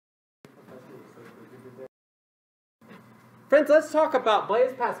Friends, let's talk about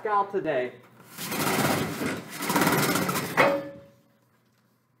Blaise Pascal today.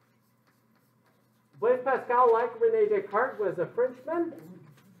 Blaise Pascal, like René Descartes, was a Frenchman.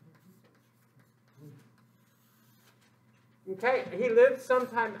 Okay, he lived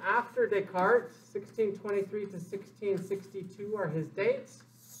sometime after Descartes. 1623 to 1662 are his dates.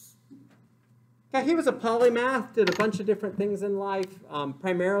 Okay, he was a polymath, did a bunch of different things in life.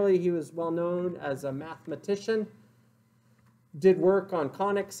 Primarily, he was well known as a mathematician. Did work on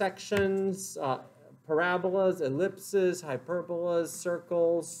conic sections, parabolas, ellipses, hyperbolas,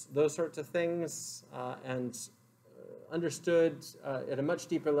 circles, those sorts of things, and understood at a much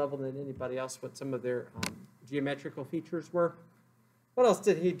deeper level than anybody else what some of their geometrical features were. What else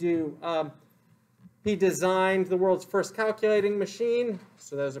did he do? He designed the world's first calculating machine,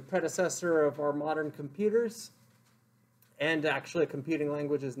 so that was a predecessor of our modern computers, and actually a computing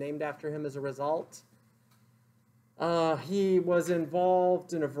language is named after him as a result. He was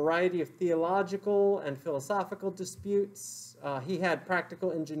involved in a variety of theological and philosophical disputes. He had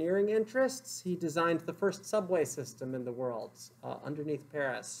practical engineering interests. He designed the first subway system in the world underneath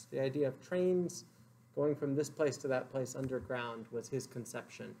Paris. The idea of trains going from this place to that place underground was his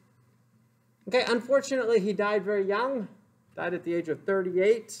conception. Okay, unfortunately, he died very young, died at the age of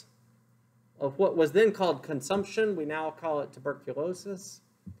 38 of what was then called consumption. We now call it tuberculosis.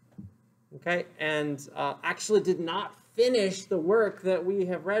 Okay, and actually did not finish the work that we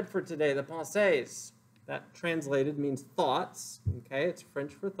have read for today, the Pensées. That translated means thoughts. Okay, it's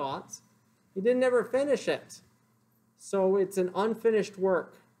French for thoughts. He didn't ever finish it. So it's an unfinished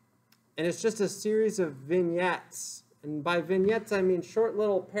work. And it's just a series of vignettes. And by vignettes, I mean short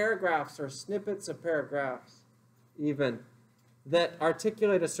little paragraphs or snippets of paragraphs, even, that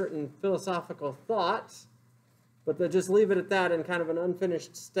articulate a certain philosophical thought, but that just leave it at that in kind of an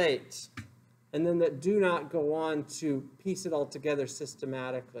unfinished state, and then that do not go on to piece it all together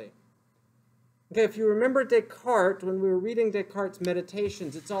systematically. Okay, if you remember Descartes, when we were reading Descartes'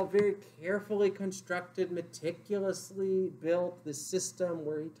 Meditations, it's all very carefully constructed, meticulously built, this system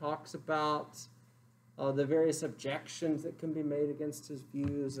where he talks about the various objections that can be made against his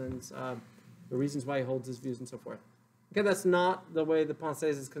views and the reasons why he holds his views and so forth. Okay, that's not the way the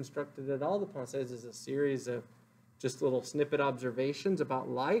Pensées is constructed at all. The Pensées is a series of just little snippet observations about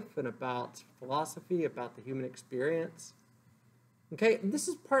life and about philosophy, about the human experience. Okay, this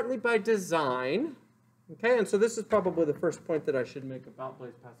is partly by design. Okay, and so this is probably the first point that I should make about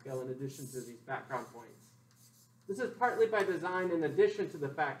Blaise Pascal in addition to these background points. This is partly by design in addition to the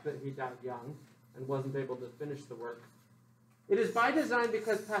fact that he died young and wasn't able to finish the work. It is by design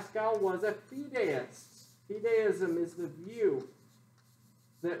because Pascal was a fideist. Fideism is the view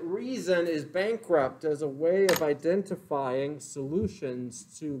that reason is bankrupt as a way of identifying solutions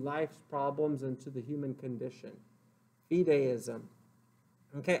to life's problems and to the human condition. Fideism.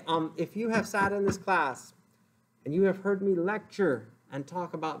 Okay, if you have sat in this class and you have heard me lecture and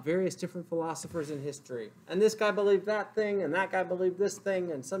talk about various different philosophers in history, and this guy believed that thing, and that guy believed this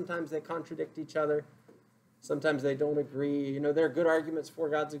thing, and sometimes they contradict each other, sometimes they don't agree. You know, there are good arguments for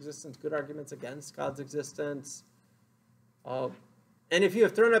God's existence, good arguments against God's existence. And if you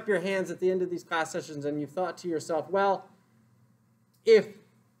have thrown up your hands at the end of these class sessions and you've thought to yourself, well, if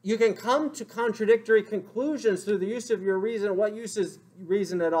you can come to contradictory conclusions through the use of your reason, what use is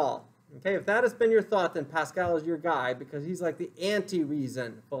reason at all? Okay, if that has been your thought, then Pascal is your guy because he's like the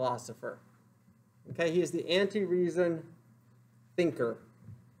anti-reason philosopher. Okay, he is the anti-reason thinker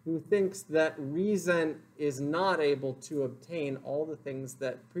who thinks that reason is not able to obtain all the things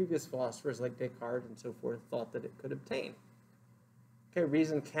that previous philosophers like Descartes and so forth thought that it could obtain. Okay,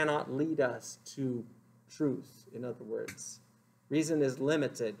 reason cannot lead us to truth, in other words. Reason is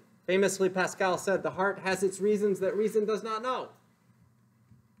limited. Famously, Pascal said, the heart has its reasons that reason does not know.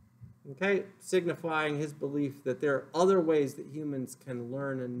 Okay, signifying his belief that there are other ways that humans can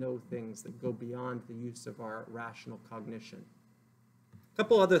learn and know things that go beyond the use of our rational cognition. A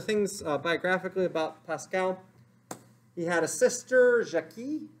couple other things biographically about Pascal. He had a sister,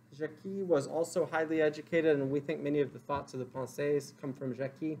 Jackie. Jackie was also highly educated, and we think many of the thoughts of the Pensées come from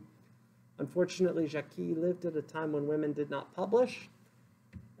Jackie. Unfortunately, Jackie lived at a time when women did not publish,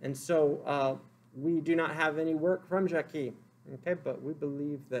 and so we do not have any work from Jackie. Okay, but we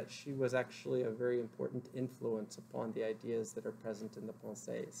believe that she was actually a very important influence upon the ideas that are present in the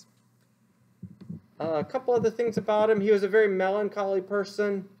Pensées. A couple other things about him. He was a very melancholy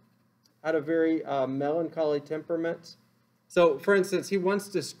person, had a very melancholy temperament. So, for instance, he once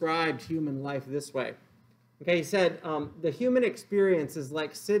described human life this way. Okay, he said, the human experience is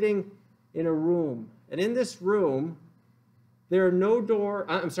like sitting in a room. And in this room, there are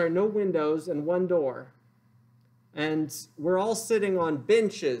no windows and one door. And we're all sitting on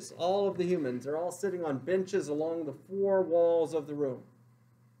benches. All of the humans are all sitting on benches along the four walls of the room.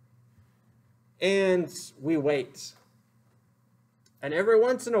 And we wait. And every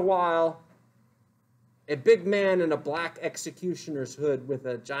once in a while, a big man in a black executioner's hood with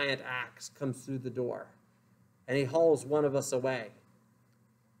a giant axe comes through the door. And he hauls one of us away.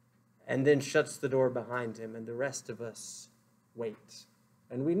 And then shuts the door behind him. And the rest of us wait.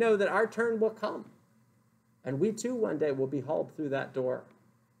 And we know that our turn will come. And we too one day will be hauled through that door.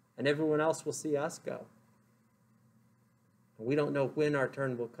 And everyone else will see us go. And we don't know when our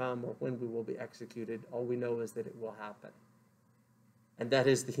turn will come or when we will be executed. All we know is that it will happen. And that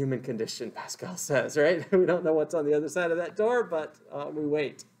is the human condition, Pascal says, right? We don't know what's on the other side of that door, but we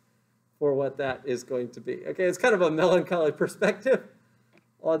wait for what that is going to be. Okay, it's kind of a melancholy perspective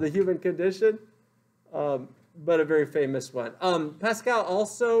on the human condition, but a very famous one. Pascal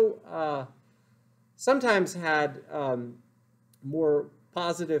also sometimes had more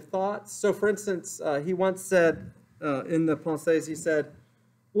positive thoughts. So, for instance, he once said in the Pensées, he said,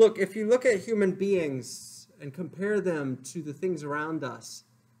 look, if you look at human beings and compare them to the things around us,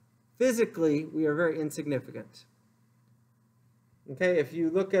 physically, we are very insignificant. Okay, if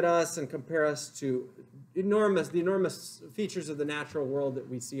you look at us and compare us to the enormous features of the natural world that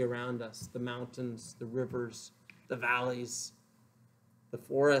we see around us, the mountains, the rivers, the valleys, the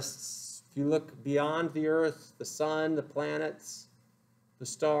forests, if you look beyond the earth, the sun, the planets, the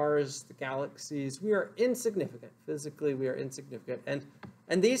stars, the galaxies, we are insignificant. Physically, we are insignificant.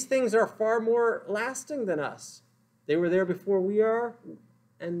 And these things are far more lasting than us. They were there before we were,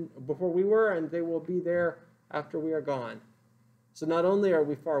 and they will be there after we are gone. So not only are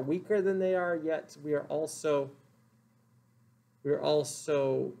we far weaker than they are, yet we are also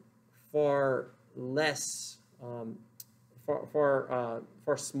far less,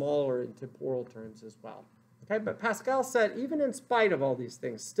 far smaller in temporal terms as well. Okay, but Pascal said, even in spite of all these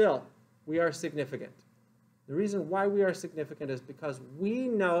things, still, we are significant. The reason why we are significant is because we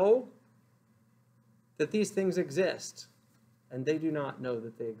know that these things exist, and they do not know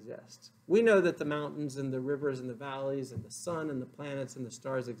that they exist. We know that the mountains and the rivers and the valleys and the sun and the planets and the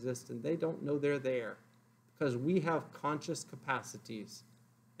stars exist, and they don't know they're there because we have conscious capacities.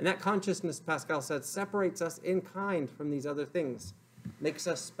 And that consciousness, Pascal said, separates us in kind from these other things, makes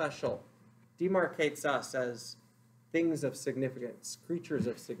us special, demarcates us as things of significance, creatures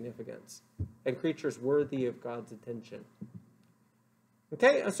of significance, and creatures worthy of God's attention.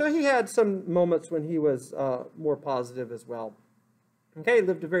 Okay, so he had some moments when he was more positive as well. Okay, he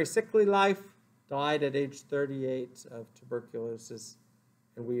lived a very sickly life, died at age 38 of tuberculosis,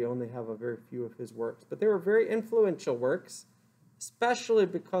 and we only have a very few of his works. But they were very influential works, especially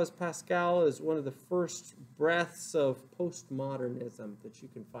because Pascal is one of the first breaths of postmodernism that you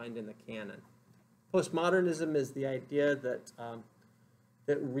can find in the canon. Postmodernism is the idea that,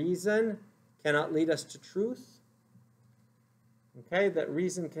 that reason cannot lead us to truth. Okay, that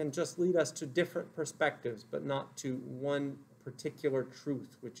reason can just lead us to different perspectives, but not to one particular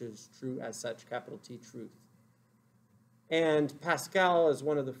truth, which is true as such, capital T, truth. And Pascal is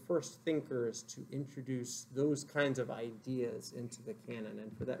one of the first thinkers to introduce those kinds of ideas into the canon,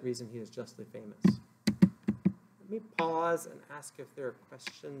 and for that reason he is justly famous. Let me pause and ask if there are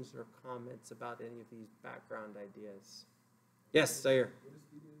questions or comments about any of these background ideas. Yes, Sayer.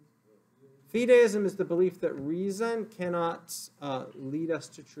 Fideism is the belief that reason cannot lead us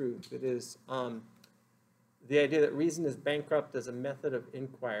to truth. It is the idea that reason is bankrupt as a method of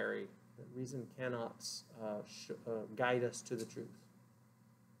inquiry, that reason cannot guide us to the truth.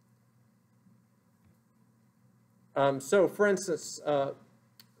 So, for instance, a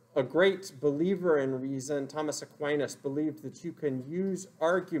great believer in reason, Thomas Aquinas, believed that you can use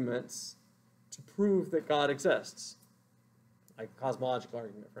arguments to prove that God exists. Like a cosmological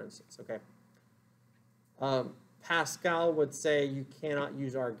argument, for instance, okay? Pascal would say you cannot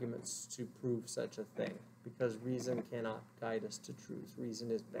use arguments to prove such a thing because reason cannot guide us to truth. Reason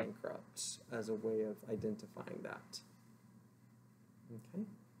is bankrupt as a way of identifying that. Okay?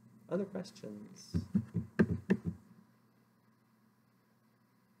 Other questions?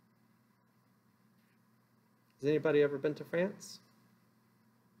 Has anybody ever been to France?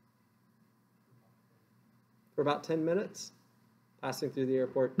 For about 10 minutes? Passing through the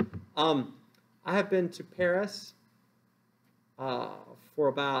airport. I have been to Paris for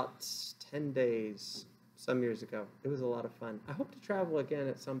about 10 days some years ago. It was a lot of fun. I hope to travel again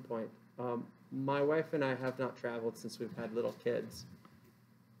at some point. My wife and I have not traveled since we've had little kids.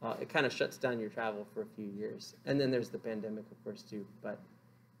 It kind of shuts down your travel for a few years. And then there's the pandemic, of course, too. But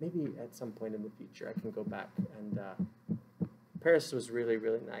maybe at some point in the future I can go back. And Paris was really,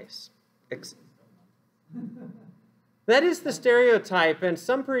 really nice. That is the stereotype, and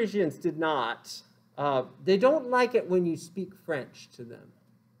some Parisians did not. They don't like it when you speak French to them.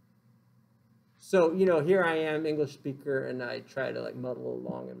 So, you know, here I am, English speaker, and I try to like muddle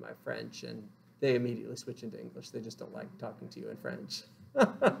along in my French, and they immediately switch into English. They just don't like talking to you in French.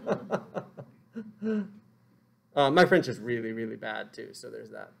 My French is really, really bad, too, so there's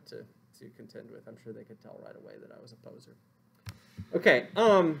that to contend with. I'm sure they could tell right away that I was a poser. Okay,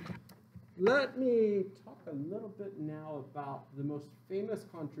 let me talk a little bit now about the most famous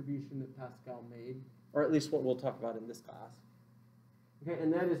contribution that Pascal made, or at least what we'll talk about in this class. Okay,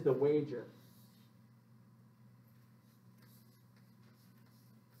 and that is the wager.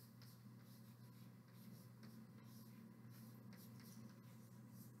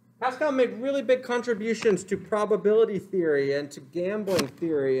 Pascal made really big contributions to probability theory and to gambling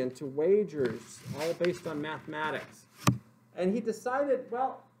theory and to wagers, all based on mathematics. And he decided,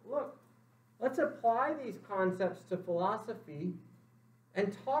 well, look, let's apply these concepts to philosophy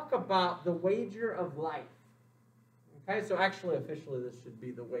and talk about the wager of life. Okay, so actually, officially, this should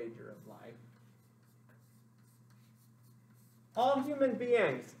be the wager of life. All human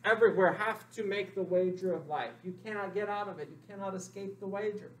beings everywhere have to make the wager of life. You cannot get out of it. You cannot escape the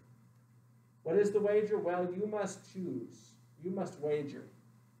wager. What is the wager? Well, you must choose. You must wager.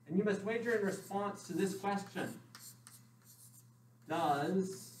 And you must wager in response to this question.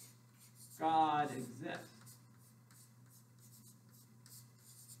 Does God exist?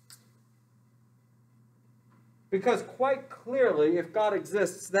 Because quite clearly, if God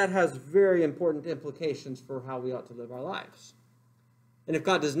exists, that has very important implications for how we ought to live our lives. And if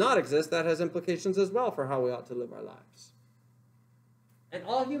God does not exist, that has implications as well for how we ought to live our lives. And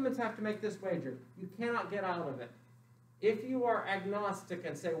all humans have to make this wager. You cannot get out of it. If you are agnostic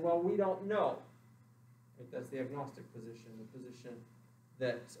and say, well, we don't know, that's the agnostic position, the position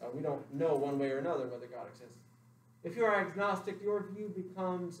that we don't know one way or another whether God exists. If you are agnostic, your view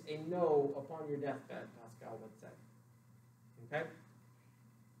becomes a no upon your deathbed, Pascal would say. Okay?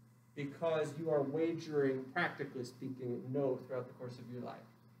 Because you are wagering, practically speaking, no throughout the course of your life.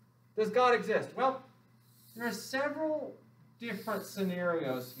 Does God exist? Well, there are several different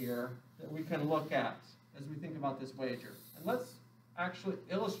scenarios here that we can look at as we think about this wager. And let's actually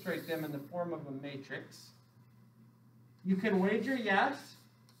illustrate them in the form of a matrix. You can wager yes,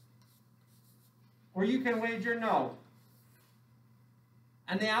 or you can wager no.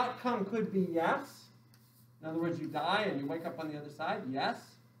 And the outcome could be yes. In other words, you die and you wake up on the other side, yes.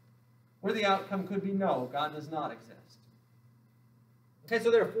 Or the outcome could be no, God does not exist. Okay, so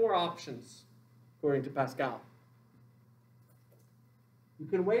there are four options, according to Pascal. You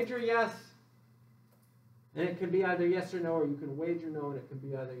can wager yes, and it can be either yes or no, or you can wager no, and it can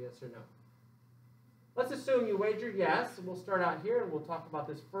be either yes or no. Let's assume you wager yes, and we'll start out here, and we'll talk about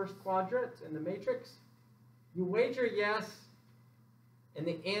this first quadrant in the matrix. You wager yes, and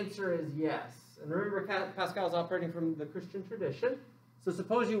the answer is yes. And remember, Pascal is operating from the Christian tradition. So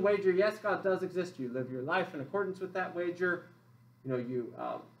suppose you wager yes, God does exist. You live your life in accordance with that wager. You know, you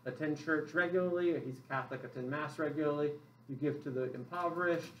attend church regularly. He's a Catholic, attend Mass regularly. You give to the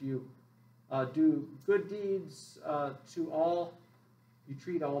impoverished. You do good deeds to all. You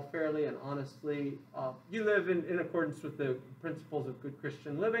treat all fairly and honestly. You live in accordance with the principles of good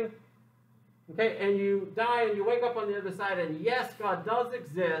Christian living. Okay, and you die and you wake up on the other side, and yes, God does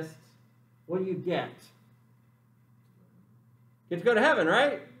exist. What do you get? Get to go to heaven,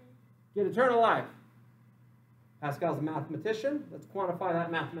 right? Get eternal life. Pascal's a mathematician. Let's quantify that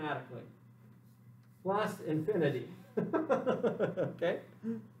mathematically. Plus infinity. Okay?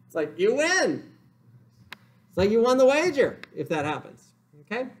 It's like you win. It's like you won the wager if that happens.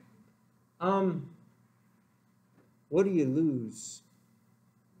 Okay? What do you lose?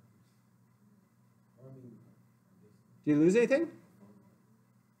 Do you lose anything?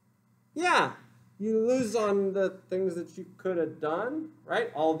 Yeah. You lose on the things that you could have done, right?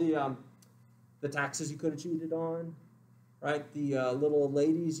 All the taxes you could have cheated on, right? The little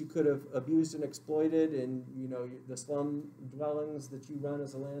ladies you could have abused and exploited, and you know the slum dwellings that you run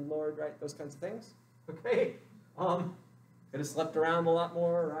as a landlord, right? Those kinds of things. Okay. Could have slept around a lot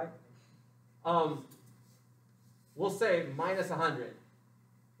more, right? We'll say minus 100.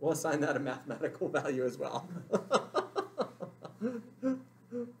 We'll assign that a mathematical value as well.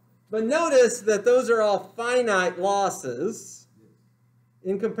 But notice that those are all finite losses.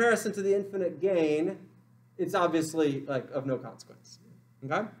 In comparison to the infinite gain, it's obviously like of no consequence.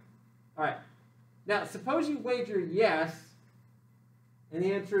 Okay? All right. Now, suppose you wager yes, and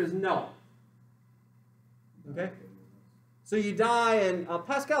the answer is no. Okay? So you die, and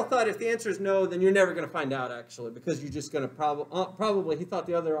Pascal thought if the answer is no, then you're never going to find out, actually, because you're just going to probably, he thought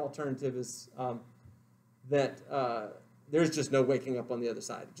the other alternative is that there's just no waking up on the other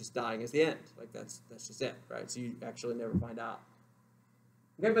side. Just dying is the end. Like that's just it, right? So you actually never find out.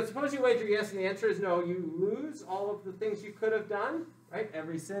 Okay, but suppose you wager yes and the answer is no. You lose all of the things you could have done, right?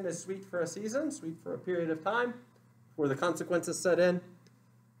 Every sin is sweet for a season, sweet for a period of time, before the consequences set in.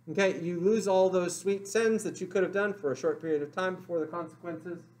 Okay, you lose all those sweet sins that you could have done for a short period of time before the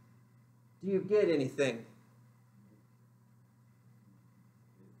consequences. Do you get anything?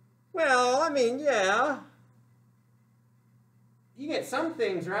 Well, I mean, yeah. You get some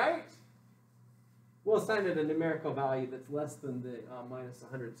things, right? We'll assign it a numerical value that's less than the minus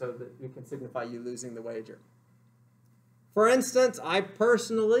 100 so that it can signify you losing the wager. For instance, I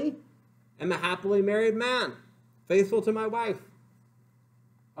personally am a happily married man, faithful to my wife.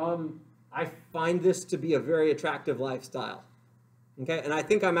 I find this to be a very attractive lifestyle. Okay, and I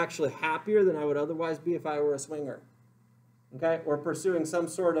think I'm actually happier than I would otherwise be if I were a swinger. Okay, or pursuing some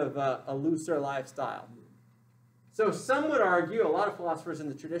sort of a looser lifestyle. So some would argue, a lot of philosophers in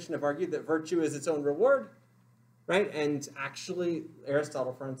the tradition have argued that virtue is its own reward, right? And actually,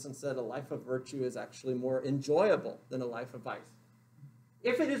 Aristotle, for instance, said a life of virtue is actually more enjoyable than a life of vice.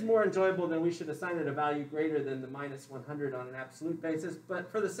 If it is more enjoyable, then we should assign it a value greater than the minus 100 on an absolute basis. But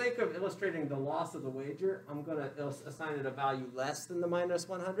for the sake of illustrating the loss of the wager, I'm going to assign it a value less than the minus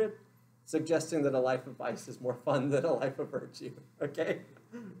 100, suggesting that a life of vice is more fun than a life of virtue, okay?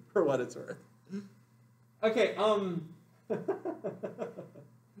 For what it's worth. Okay,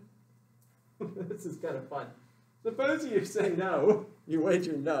 this is kind of fun. Suppose you say no, you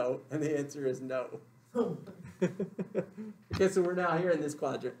wager no, and the answer is no. Okay, so we're now here in this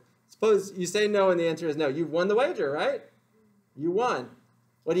quadrant. Suppose you say no and the answer is no. You've won the wager, right? You won.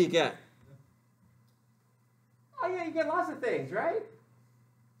 What do you get? Oh yeah, you get lots of things, right?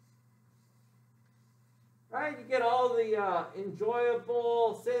 Right? You get all the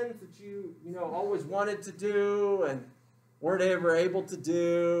enjoyable sins that you always wanted to do and weren't ever able to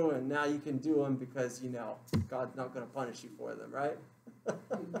do, and now you can do them because God's not going to punish you for them, right?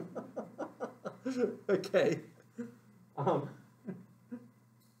 Okay.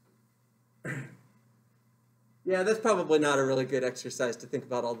 Yeah, that's probably not a really good exercise to think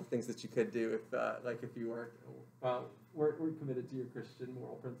about all the things that you could do if you weren't committed to your Christian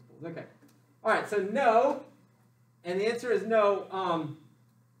moral principles. Okay. All right, so no, and the answer is no.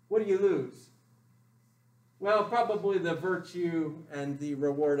 What do you lose? Well, probably the virtue and the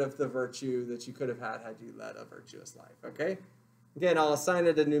reward of the virtue that you could have had you led a virtuous life, okay? Again, I'll assign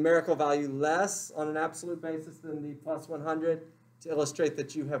it a numerical value less on an absolute basis than the plus 100 to illustrate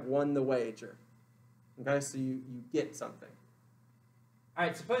that you have won the wager. Okay, so you get something. All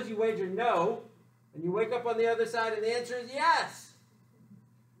right, suppose you wager no, and you wake up on the other side and the answer is yes.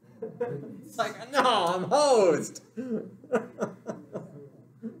 It's like, no, I'm hosed.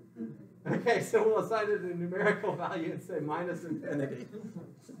 Okay, so we'll assign it a numerical value and say minus infinity.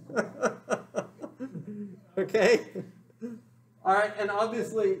 Okay? All right, and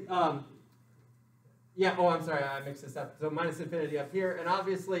obviously, I'm sorry, I mixed this up. So minus infinity up here, and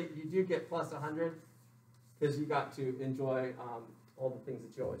obviously you do get plus 100 because you got to enjoy all the things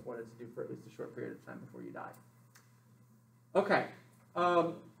that you always wanted to do for at least a short period of time before you die. Okay,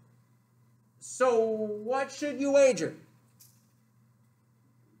 so what should you wager?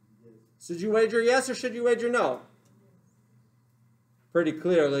 Should you wager yes or should you wager no? Pretty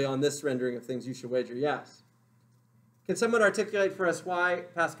clearly on this rendering of things, you should wager yes. Can someone articulate for us why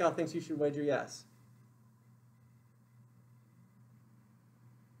Pascal thinks you should wager yes?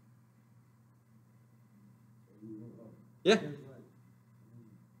 Yeah.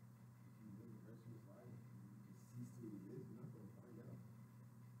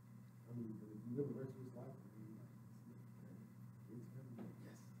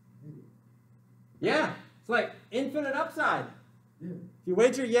 Yeah, it's like infinite upside. Yeah. If you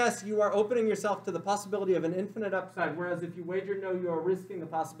wager yes, you are opening yourself to the possibility of an infinite upside, whereas if you wager no, you are risking the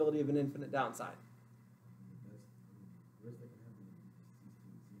possibility of an infinite downside.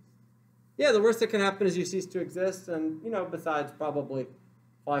 Yeah, the worst that can happen is you cease to exist, and besides probably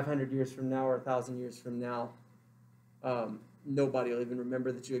 500 years from now or 1,000 years from now, nobody will even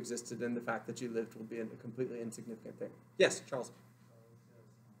remember that you existed, and the fact that you lived will be a completely insignificant thing. Yes, Charles.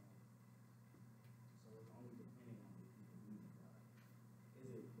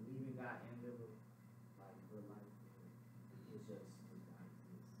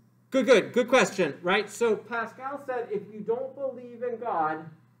 Good question, right? So Pascal said if you don't believe in God,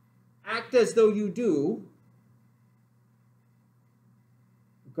 act as though you do.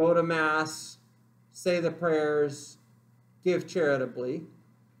 Go to Mass, say the prayers, give charitably,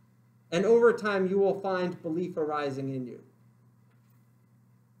 and over time you will find belief arising in you.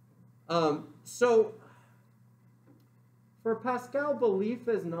 So For Pascal, belief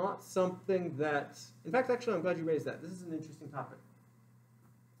is not something that, in fact, actually, I'm glad you raised that. This is an interesting topic.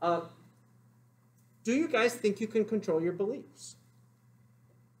 Do you guys think you can control your beliefs?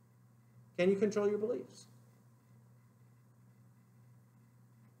 Can you control your beliefs?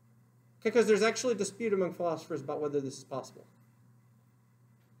 Okay, because there's actually a dispute among philosophers about whether this is possible.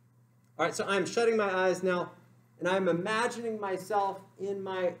 All right, so I'm shutting my eyes now, and I'm imagining myself in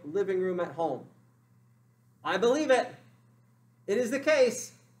my living room at home. I believe it. It is the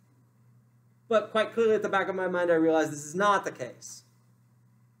case. But quite clearly at the back of my mind, I realize this is not the case.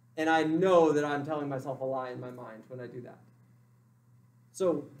 And I know that I'm telling myself a lie in my mind when I do that.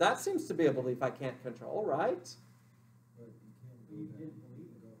 So that seems to be a belief I can't control, right?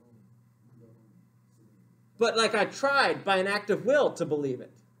 But like I tried by an act of will to believe it.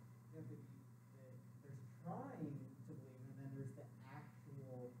 Yeah, but there's trying to believe, and then there's the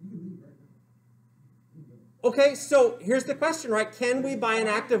actual. Okay, so here's the question, right? Can we, by an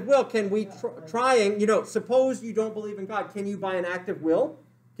act of will, can we trying, suppose you don't believe in God, can you, by an act of will,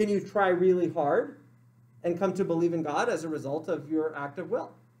 can you try really hard and come to believe in God as a result of your act of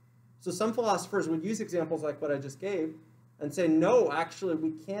will? So some philosophers would use examples like what I just gave and say, no, actually,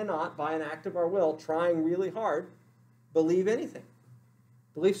 we cannot, by an act of our will, trying really hard, believe anything.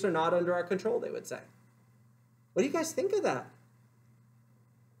 Beliefs are not under our control, they would say. What do you guys think of that?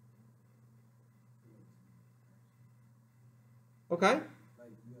 Okay?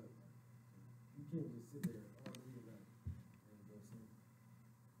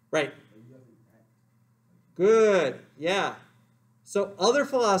 Right. Good. Yeah. So other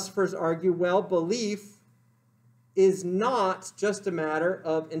philosophers argue, well, belief is not just a matter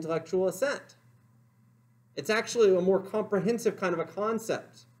of intellectual assent. It's actually a more comprehensive kind of a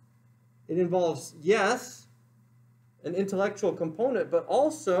concept. It involves, yes, an intellectual component, but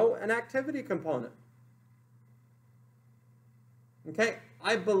also an activity component. Okay,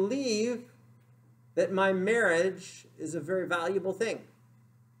 I believe that my marriage is a very valuable thing.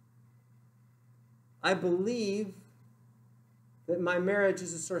 I believe that my marriage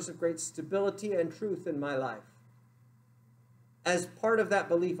is a source of great stability and truth in my life. As part of that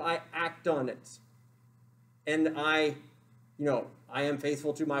belief, I act on it. And I am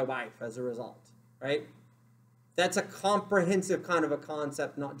faithful to my wife as a result, right? That's a comprehensive kind of a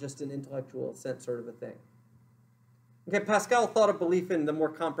concept, not just an intellectual assent sort of a thing. Okay, Pascal thought of belief in the more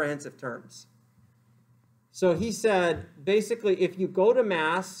comprehensive terms. So he said, basically, if you go to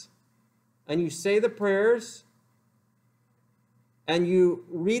Mass and you say the prayers and you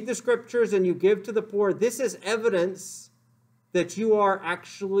read the scriptures and you give to the poor, this is evidence that you are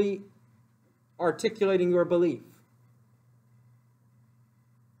actually articulating your belief.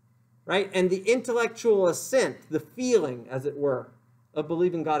 Right? And the intellectual assent, the feeling, as it were, of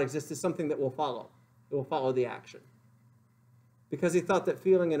believing God exists is something that will follow. It will follow the action. Because he thought that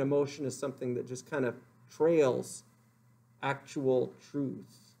feeling and emotion is something that just kind of trails actual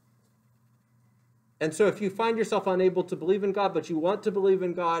truth. And so if you find yourself unable to believe in God, but you want to believe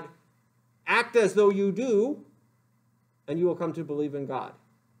in God, act as though you do, and you will come to believe in God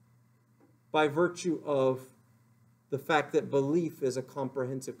by virtue of the fact that belief is a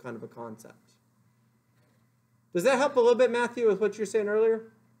comprehensive kind of a concept. Does that help a little bit, Matthew, with what you were saying earlier?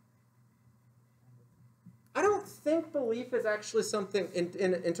 I don't think belief is actually something,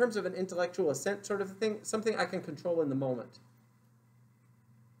 in terms of an intellectual assent sort of thing, something I can control in the moment.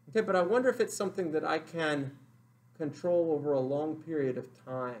 Okay, but I wonder if it's something that I can control over a long period of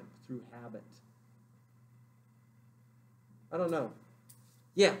time through habit. I don't know.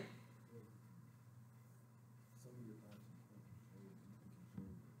 Yeah.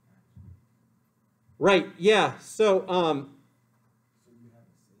 Right, yeah. So,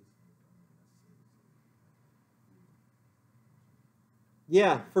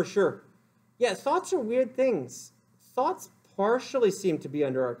 yeah, for sure. Yeah, thoughts are weird things. Thoughts partially seem to be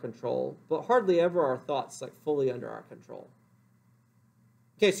under our control, but hardly ever are thoughts like fully under our control.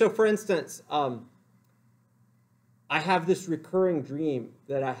 Okay, so for instance, I have this recurring dream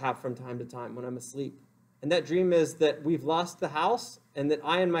that I have from time to time when I'm asleep. And that dream is that we've lost the house and that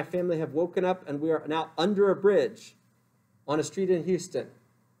I and my family have woken up and we are now under a bridge on a street in Houston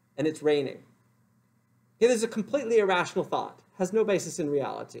and it's raining. Okay, this is a completely irrational thought. Has no basis in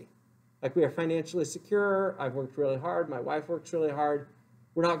reality. Like we are financially secure. I've worked really hard. My wife works really hard.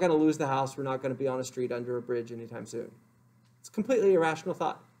 We're not going to lose the house. We're not going to be on a street under a bridge anytime soon. It's a completely irrational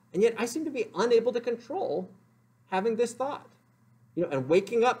thought. And yet I seem to be unable to control having this thought, and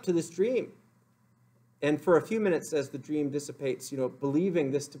waking up to this dream. And for a few minutes as the dream dissipates,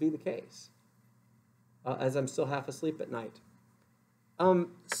 believing this to be the case, as I'm still half asleep at night.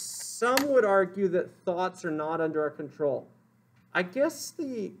 some would argue that thoughts are not under our control. I guess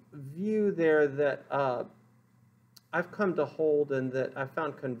the view there that I've come to hold and that I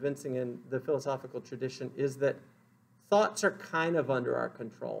found convincing in the philosophical tradition is that thoughts are kind of under our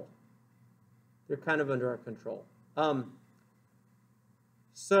control. They're kind of under our control.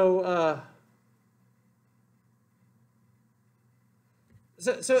 So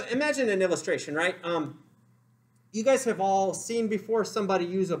imagine an illustration, right? You guys have all seen before somebody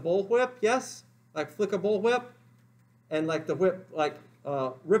use a bullwhip, yes? Like flick a bullwhip, and like the whip like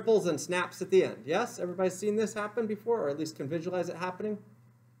ripples and snaps at the end, yes? Everybody's seen this happen before, or at least can visualize it happening?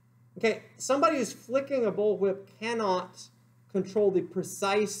 Okay, somebody who's flicking a bullwhip cannot control the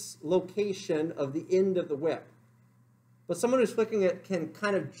precise location of the end of the whip. But someone who's flicking it can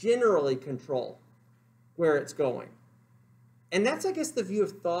kind of generally control where it's going. And that's, I guess, the view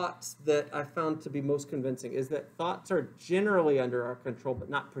of thoughts that I found to be most convincing, is that thoughts are generally under our control, but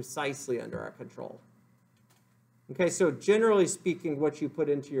not precisely under our control. Okay, so generally speaking, what you put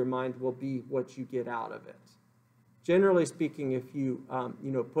into your mind will be what you get out of it. Generally speaking, if you,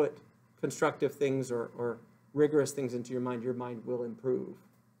 put constructive things or rigorous things into your mind will improve.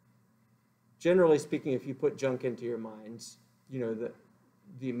 Generally speaking, if you put junk into your minds,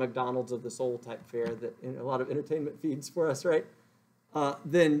 the McDonald's of the soul type fare that in a lot of entertainment feeds for us, right?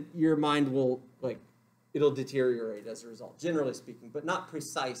 Then your mind will, it'll deteriorate as a result, generally speaking, but not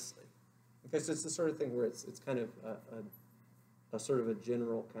precisely. Because it's the sort of thing where it's kind of a sort of a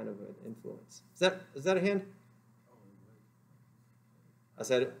general kind of an influence. Is that a hand? I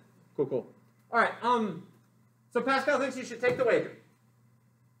said it? Cool. All right, so Pascal thinks you should take the wager.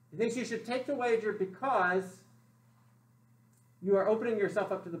 He thinks you should take the wager because you are opening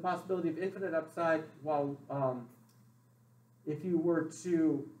yourself up to the possibility of infinite upside, while if you were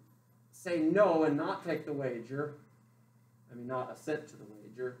to say no and not take the wager, not assent to the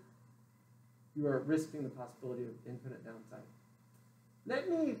wager, you are risking the possibility of infinite downside. Let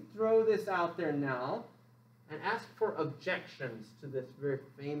me throw this out there now and ask for objections to this very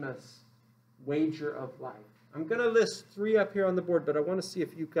famous wager of life. I'm going to list 3 up here on the board, but I want to see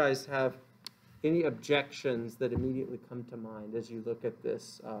if you guys have any objections that immediately come to mind as you look at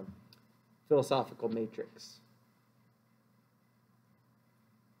this philosophical matrix.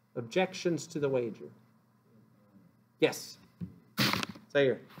 Objections to the wager. Yes. Say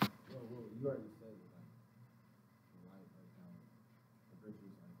here. You already said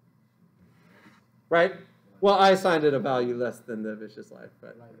Right? Well, I assigned it a value less than the vicious life,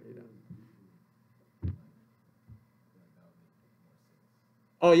 but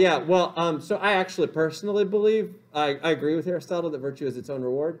Oh yeah, well, so I actually personally believe, I agree with Aristotle that virtue is its own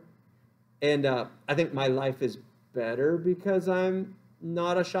reward. And I think my life is better because I'm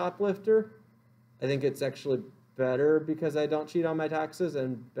not a shoplifter. I think it's actually better because I don't cheat on my taxes,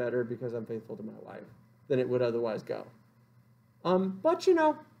 and better because I'm faithful to my wife than it would otherwise go. But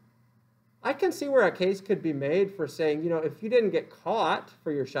I can see where a case could be made for saying, if you didn't get caught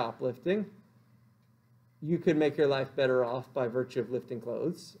for your shoplifting, you could make your life better off by virtue of lifting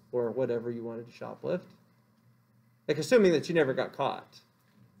clothes or whatever you wanted to shoplift. Assuming that you never got caught.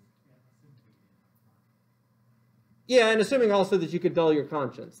 Yeah, and assuming also that you could dull your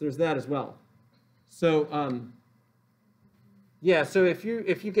conscience. There's that as well. So, so if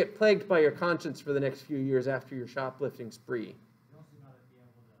you get plagued by your conscience for the next few years after your shoplifting spree. You also got to be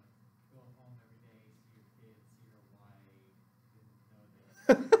able to go home every day, see your kids, see your wife,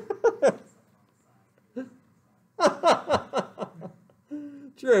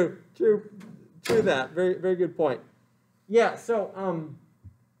 True that. Very, very good point. Yeah, so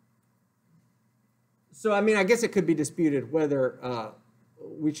I guess it could be disputed whether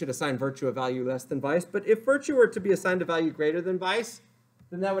we should assign virtue a value less than vice, but if virtue were to be assigned a value greater than vice,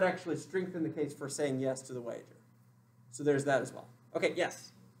 then that would actually strengthen the case for saying yes to the wager. So there's that as well. Okay,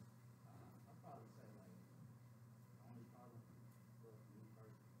 yes?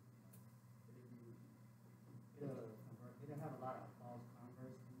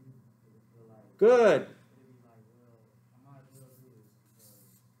 Good.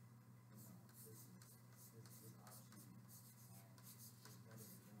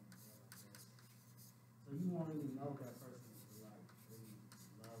 So you won't even know that person really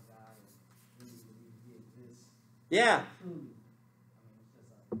love God and really believe He exists. Yeah. Truly.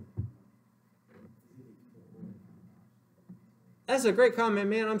 That's a great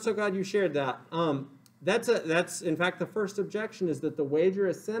comment, man. I'm so glad you shared that. That's in fact the first objection, is that the wager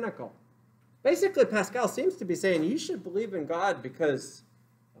is cynical. Basically, Pascal seems to be saying you should believe in God because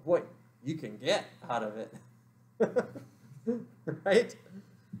of what you can get out of it. Right?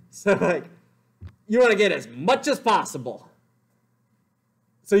 So, you want to get as much as possible.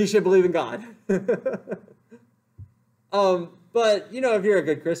 So you should believe in God. But, you know, if you're a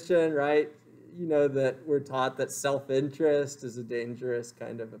good Christian, right, you know that we're taught that self-interest is a dangerous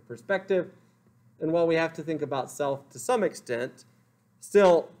kind of a perspective. And while we have to think about self to some extent,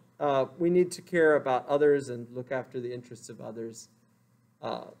 still, we need to care about others and look after the interests of others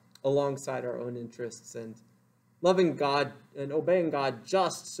alongside our own interests. And loving God and obeying God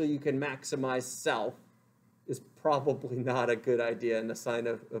just so you can maximize self is probably not a good idea and a sign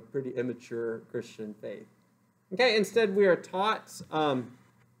of a pretty immature Christian faith. Okay, instead we are taught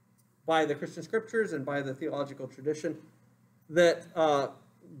by the Christian scriptures and by the theological tradition that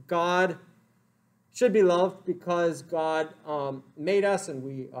God should be loved because God made us, and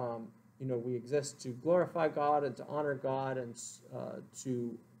we, you know, we exist to glorify God and to honor God and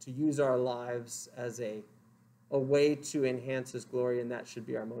to use our lives as a way to enhance His glory, and that should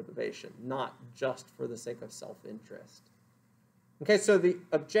be our motivation, not just for the sake of self-interest. Okay, so the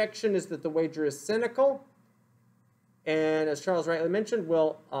objection is that the wager is cynical, and as Charles rightly mentioned,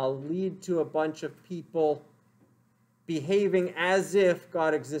 will lead to a bunch of people behaving as if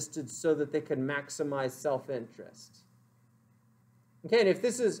God existed so that they could maximize self-interest. Okay, and if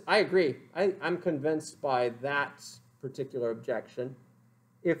this is, I agree, I'm convinced by that particular objection.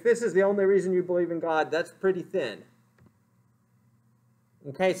 If this is the only reason you believe in God, that's pretty thin.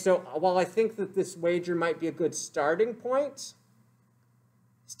 Okay, so while I think that this wager might be a good starting point,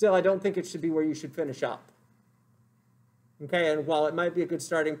 still I don't think it should be where you should finish up. Okay, and while it might be a good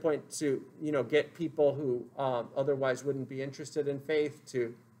starting point to, you know, get people who otherwise wouldn't be interested in faith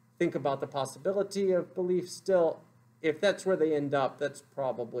to think about the possibility of belief, still, if that's where they end up, that's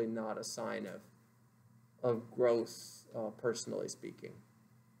probably not a sign of growth, personally speaking.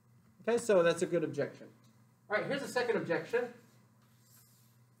 Okay, so that's a good objection. All right, here's a second objection.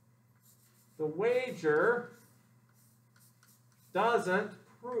 The wager doesn't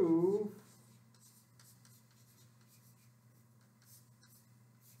prove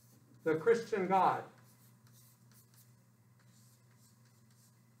the Christian God.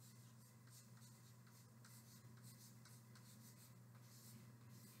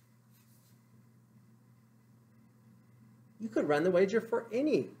 You could run the wager for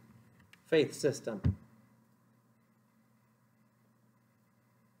any faith system.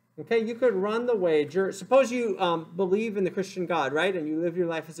 Okay, you could run the wager. Suppose you believe in the Christian God, right? And you live your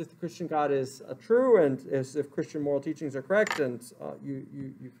life as if the Christian God is true and as if Christian moral teachings are correct, and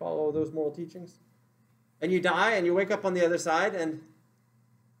you follow those moral teachings. And you die and you wake up on the other side and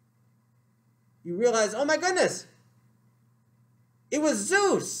you realize, oh my goodness, it was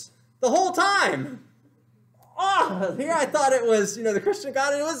Zeus the whole time. Oh, here I thought it was, you know, the Christian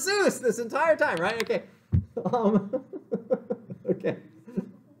God, and it was Zeus this entire time, right? Okay. Okay.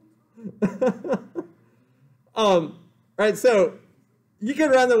 Right, so you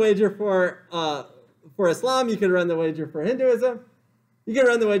could run the wager for Islam, you could run the wager for Hinduism, you can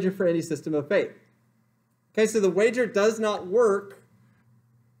run the wager for any system of faith. Okay, so the wager does not work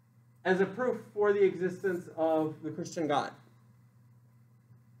as a proof for the existence of the Christian God.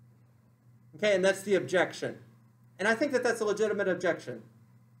 Okay, and that's the objection. And I think that that's a legitimate objection.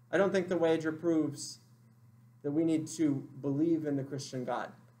 I don't think the wager proves that we need to believe in the Christian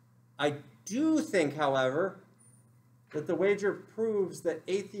God. I do think, however, that the wager proves that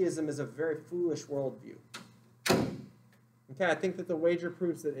atheism is a very foolish worldview. Okay, I think that the wager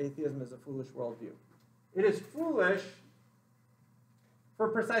proves that atheism is a foolish worldview. It is foolish for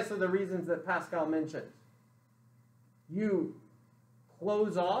precisely the reasons that Pascal mentioned. You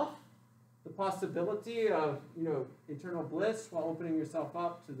close off the possibility of, you know, eternal bliss while opening yourself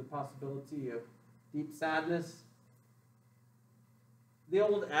up to the possibility of deep sadness. The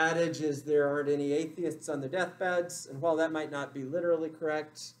old adage is there aren't any atheists on their deathbeds, and while that might not be literally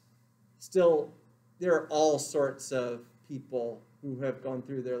correct, still there are all sorts of people who have gone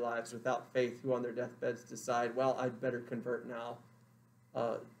through their lives without faith who on their deathbeds decide, well, I'd better convert now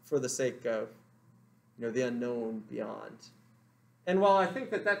for the sake of, you know, the unknown beyond. And while I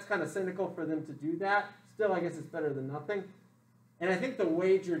think that that's kind of cynical for them to do that, still I guess it's better than nothing. And I think the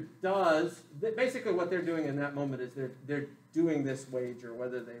wager does, basically what they're doing in that moment is they're doing this wager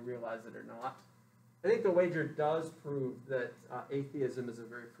whether they realize it or not. I think the wager does prove that atheism is a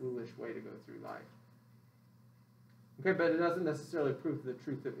very foolish way to go through life. Okay, but it doesn't necessarily prove the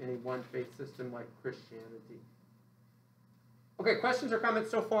truth of any one faith system like Christianity. Okay, questions or comments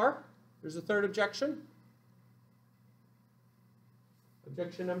so far? There's a third objection.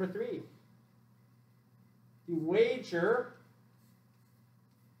 Objection number 3. The wager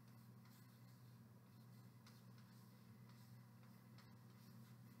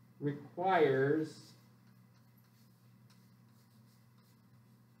requires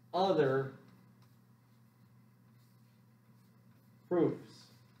other proofs.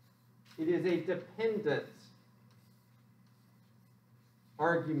 It is a dependent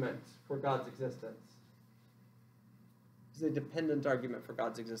argument for God's existence. It's a dependent argument for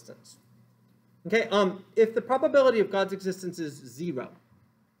God's existence. Okay, if the probability of God's existence is 0,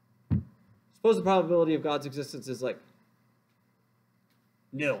 suppose the probability of God's existence is like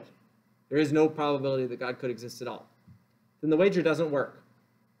nil. There is no probability that God could exist at all. Then the wager doesn't work.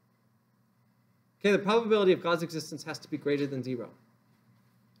 Okay, the probability of God's existence has to be greater than 0.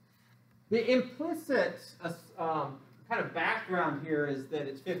 The implicit kind of background here is that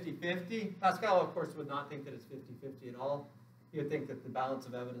it's 50-50. Pascal, of course, would not think that it's 50-50 at all. He would think that the balance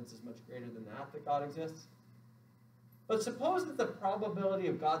of evidence is much greater than that God exists. But suppose that the probability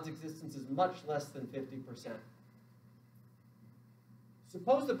of God's existence is much less than 50%.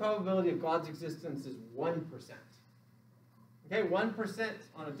 Suppose the probability of God's existence is 1%. Okay, 1%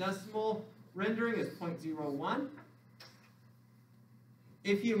 on a decimal rendering is 0.01.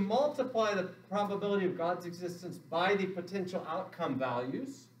 If you multiply the probability of God's existence by the potential outcome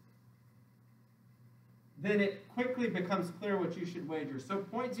values, then it quickly becomes clear what you should wager. So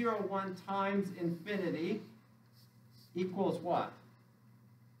 0.01 times infinity equals what?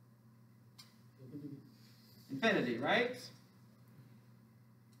 Infinity, right?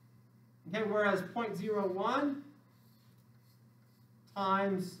 Okay, whereas 0.01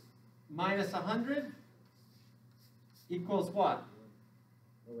 times minus 100 equals what?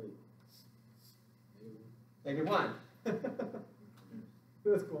 Negative 1.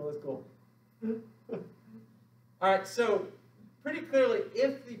 That's cool, that's cool. All right, so pretty clearly,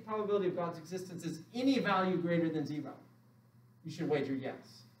 if the probability of God's existence is any value greater than 0, you should wager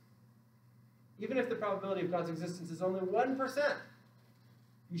yes. Even if the probability of God's existence is only 1%,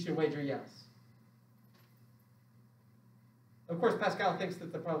 you should wager yes. Of course, Pascal thinks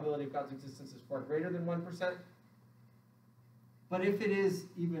that the probability of God's existence is far greater than 1%. But if it is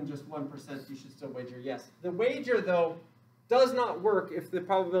even just 1%, you should still wager yes. The wager, though, does not work if the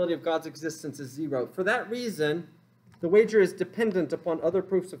probability of God's existence is 0. For that reason, the wager is dependent upon other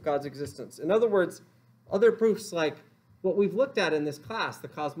proofs of God's existence. In other words, other proofs like what we've looked at in this class, the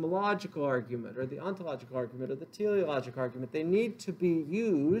cosmological argument, or the ontological argument, or the teleological argument, they need to be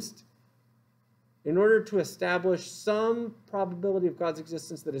used in order to establish some probability of God's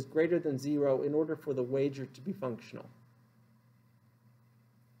existence that is greater than 0 in order for the wager to be functional.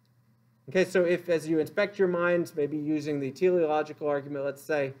 Okay, so if as you inspect your minds, maybe using the teleological argument, let's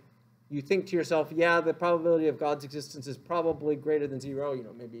say, you think to yourself, yeah, the probability of God's existence is probably greater than 0,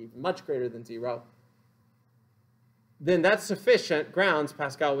 maybe even much greater than 0, then that's sufficient grounds,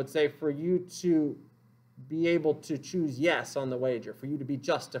 Pascal would say, for you to be able to choose yes on the wager, for you to be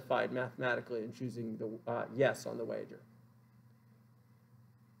justified mathematically in choosing the yes on the wager.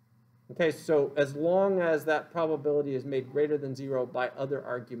 Okay, so as long as that probability is made greater than 0 by other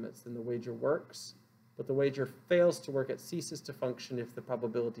arguments, then the wager works. But the wager fails to work. It ceases to function if the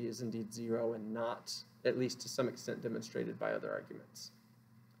probability is indeed 0 and not, at least to some extent, demonstrated by other arguments.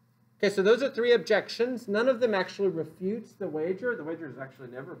 Okay, so those are 3 objections. None of them actually refutes the wager. The wager has actually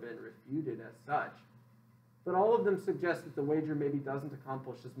never been refuted as such. But all of them suggest that the wager maybe doesn't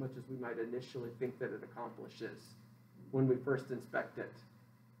accomplish as much as we might initially think that it accomplishes when we first inspect it.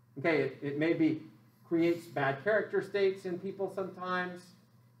 Okay, it maybe creates bad character states in people sometimes.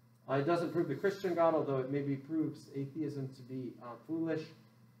 It doesn't prove the Christian God, although it maybe proves atheism to be foolish.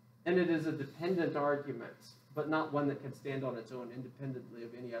 And it is a dependent argument, but not one that can stand on its own independently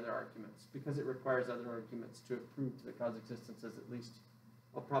of any other arguments, because it requires other arguments to have proved that God's existence has at least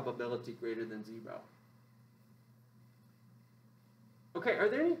a probability greater than 0. Okay, are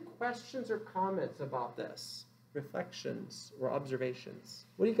there any questions or comments about this? Reflections or observations?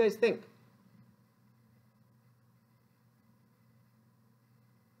 What do you guys think?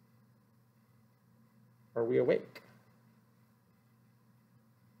 Are we awake?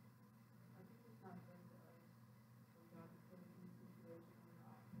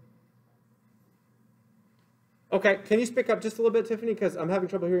 Okay, can you speak up just a little bit, Tiffany? Because I'm having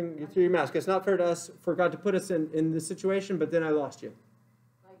trouble hearing you through your mask. It's not fair to us for God to put us in this situation, but then I lost you.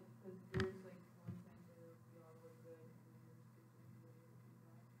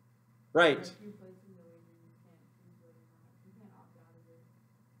 Right.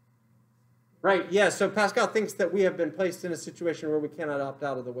 Right, yeah, so Pascal thinks that we have been placed in a situation where we cannot opt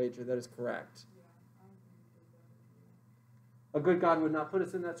out of the wager. That is correct. A good God would not put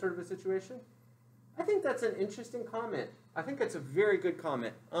us in that sort of a situation? I think that's an interesting comment. I think that's a very good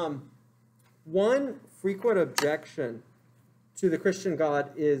comment. One frequent objection to the Christian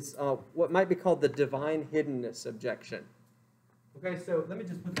God is what might be called the divine hiddenness objection. Okay, so let me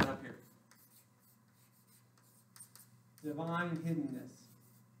just put that up here. Divine hiddenness.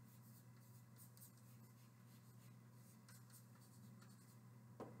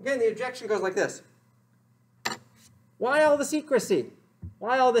 Again, the objection goes like this. Why all the secrecy?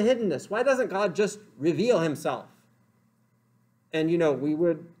 Why all the hiddenness? Why doesn't God just reveal himself? And, we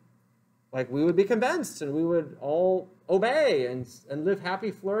would be convinced and we would all obey and live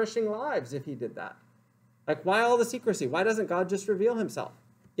happy, flourishing lives if he did that. Like, why all the secrecy? Why doesn't God just reveal himself?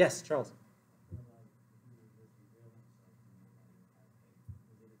 Yes, Charles.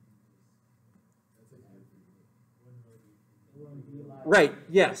 Right,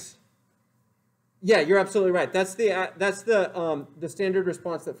 yes. Yeah, you're absolutely right. That's the standard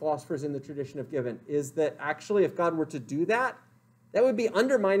response that philosophers in the tradition have given, is that actually if God were to do that, that would be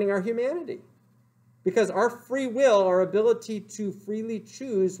undermining our humanity. Because our free will, our ability to freely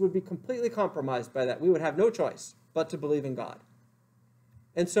choose, would be completely compromised by that. We would have no choice but to believe in God.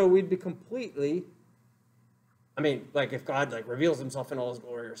 And so we'd be completely, if God reveals himself in all his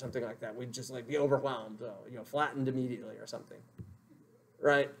glory or something like that, we'd just be overwhelmed, flattened immediately or something.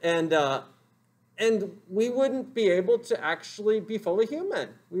 Right? And we wouldn't be able to actually be fully human.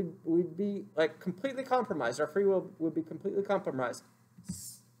 We'd be completely compromised. Our free will would be completely compromised.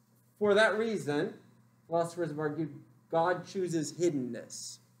 For that reason, philosophers have argued God chooses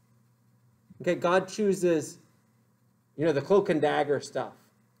hiddenness. Okay, God chooses, the cloak and dagger stuff,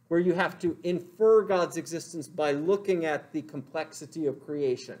 where you have to infer God's existence by looking at the complexity of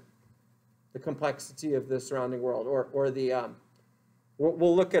creation, the complexity of the surrounding world, or the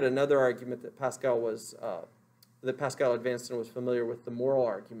we'll look at another argument that Pascal advanced and was familiar with, the moral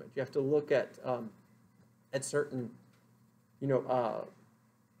argument. You have to look at certain,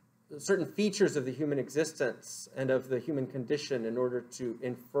 certain features of the human existence and of the human condition in order to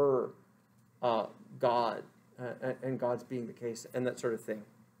infer God and God's being the case and that sort of thing.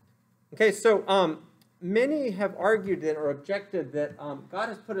 Okay, so many have argued or objected that God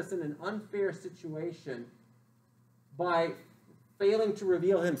has put us in an unfair situation by failing to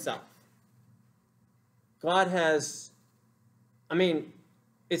reveal himself. God has,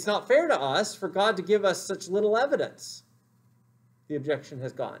 it's not fair to us for God to give us such little evidence. The objection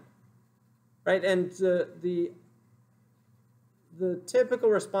has gone. Right? And the typical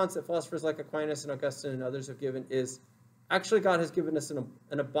response that philosophers like Aquinas and Augustine and others have given is, actually God has given us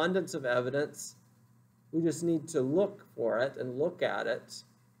an abundance of evidence. We just need to look for it and look at it.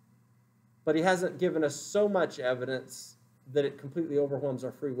 But he hasn't given us so much evidence that it completely overwhelms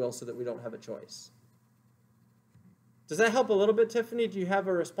our free will so that we don't have a choice. Does that help a little bit, Tiffany? Do you have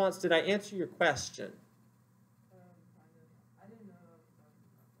a response? Did I answer your question? I didn't know I was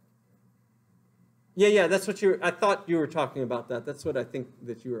talking Yeah, that's what I thought you were talking about that. That's what I think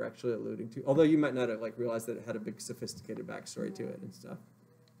that you were actually alluding to. Although you might not have realized that it had a big sophisticated backstory to it and stuff.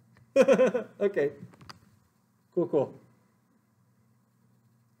 Okay. Cool.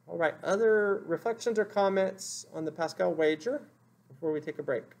 All right, other reflections or comments on the Pascal wager before we take a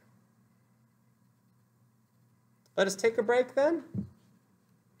break? Let us take a break then.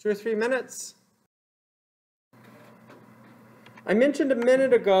 2 or 3 minutes. I mentioned a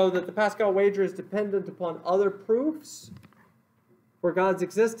minute ago that the Pascal wager is dependent upon other proofs for God's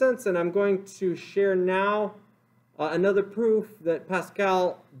existence, and I'm going to share now another proof that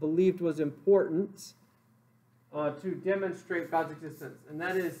Pascal believed was important to demonstrate God's existence, and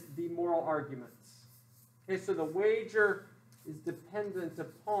that is the moral arguments. Okay, so the wager is dependent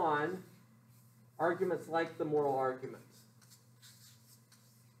upon arguments like the moral argument.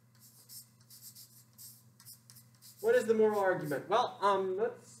 What is the moral argument? Well,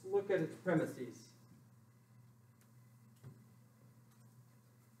 let's look at its premises.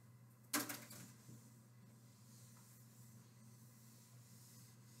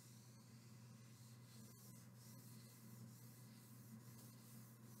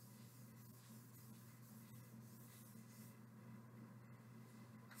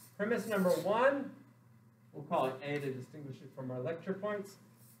 Premise number 1, we'll call it A to distinguish it from our lecture points.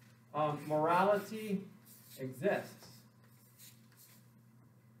 Morality exists.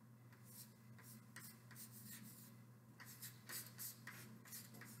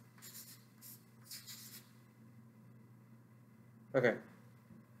 Okay.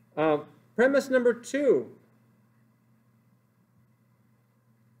 Premise number 2.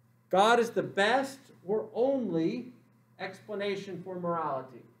 God is the best or only explanation for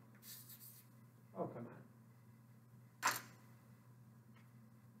morality. Oh, come on.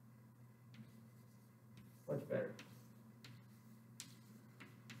 Much better.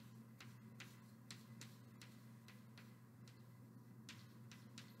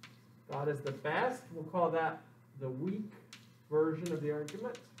 God is the best. We'll call that the weak version of the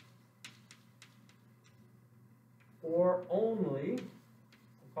argument, or only, we'll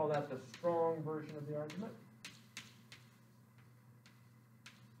call that the strong version of the argument,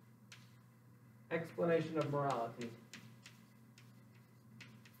 explanation of morality.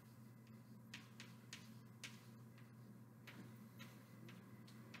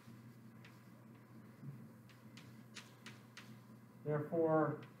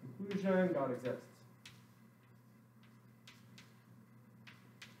 Therefore, conclusion, God exists.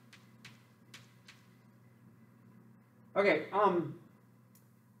 Okay,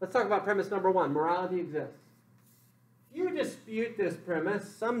 let's talk about premise number one, morality exists. Few dispute this premise,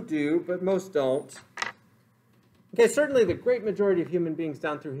 some do, but most don't. Okay, certainly the great majority of human beings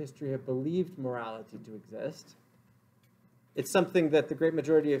down through history have believed morality to exist. It's something that the great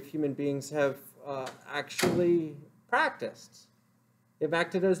majority of human beings have actually practiced. They've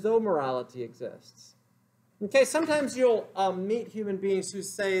acted as though morality exists. Okay, sometimes you'll meet human beings who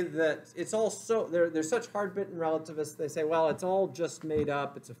say that it's all so, they're such hard-bitten relativists, they say, well, it's all just made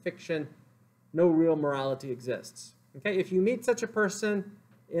up, it's a fiction, no real morality exists. Okay, if you meet such a person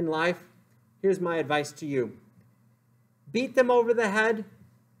in life, here's my advice to you. Beat them over the head,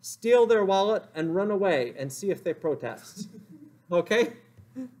 steal their wallet, and run away and see if they protest. Okay?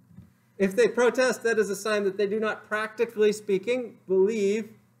 If they protest, that is a sign that they do not, practically speaking, believe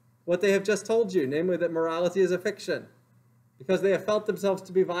what they have just told you, namely that morality is a fiction, because they have felt themselves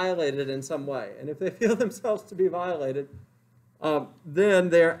to be violated in some way. And if they feel themselves to be violated, then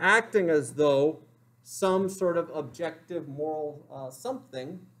they're acting as though some sort of objective moral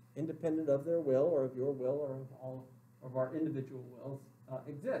something, independent of their will or of your will or of all of our individual wills,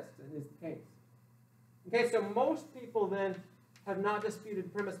 exists and is the case. Okay, so most people then have not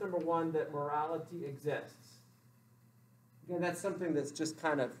disputed premise number one, that morality exists. Again, that's something that's just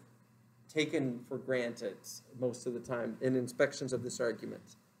kind of taken for granted most of the time in inspections of this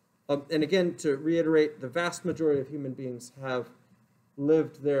argument. And again, to reiterate, the vast majority of human beings have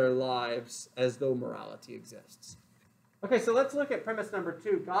lived their lives as though morality exists. Okay, so let's look at premise number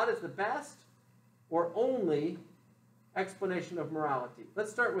two. God is the best or only explanation of morality.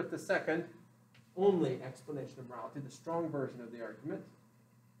 Let's start with the second, only explanation of morality, the strong version of the argument.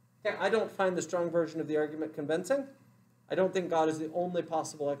 Okay, I don't find the strong version of the argument convincing. I don't think God is the only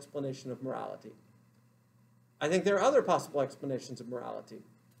possible explanation of morality. I think there are other possible explanations of morality.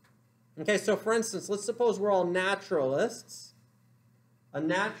 Okay, so for instance, let's suppose we're all naturalists. A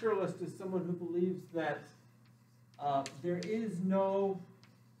naturalist is someone who believes that there is no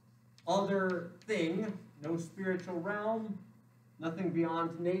other thing, no spiritual realm, nothing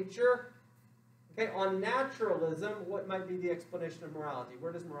beyond nature. Okay, on naturalism, what might be the explanation of morality?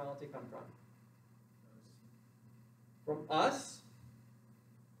 Where does morality come from? From us?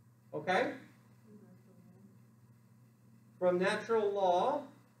 Okay. From natural law?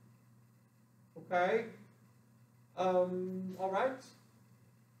 Okay. All right.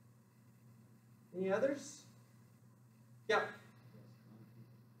 Any others? Yeah.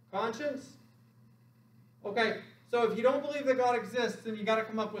 Conscience? Okay. So if you don't believe that God exists, then you got to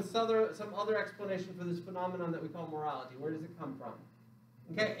come up with some other explanation for this phenomenon that we call morality. Where does it come from?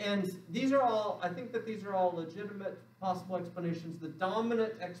 Okay, and these are all, I think that these are all legitimate possible explanations. The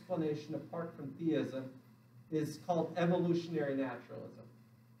dominant explanation, apart from theism, is called evolutionary naturalism.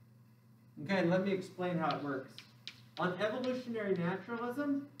 Okay, and let me explain how it works. On evolutionary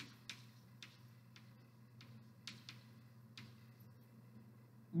naturalism,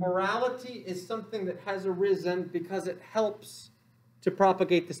 morality is something that has arisen because it helps to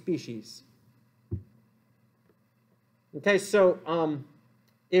propagate the species. Okay, so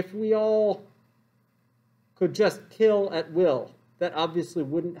if we all could just kill at will, that obviously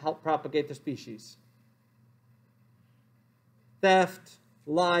wouldn't help propagate the species. Theft,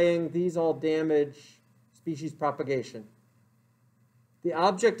 lying, these all damage species propagation. The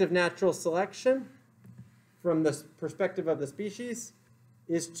object of natural selection, from the perspective of the species,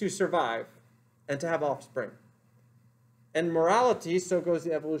 is to survive and to have offspring. And morality, so goes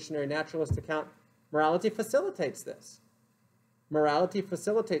the evolutionary naturalist account, morality facilitates this. Morality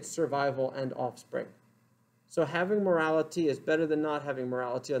facilitates survival and offspring. So having morality is better than not having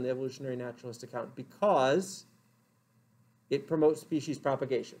morality on the evolutionary naturalist account because it promotes species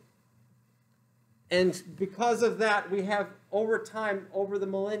propagation. And because of that, we have over time, over the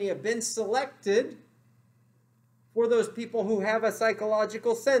millennia, been selected for those people who have a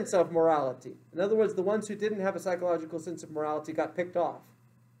psychological sense of morality. In other words, the ones who didn't have a psychological sense of morality got picked off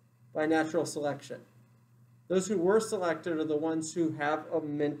by natural selection. Those who were selected are the ones who have a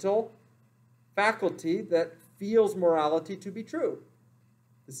mental faculty that feels morality to be true.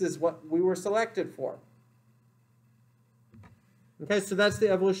 This is what we were selected for. Okay, so that's the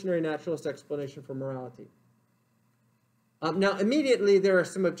evolutionary naturalist explanation for morality. Now, immediately there are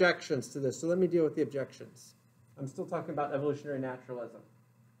some objections to this, so let me deal with the objections. I'm still talking about evolutionary naturalism.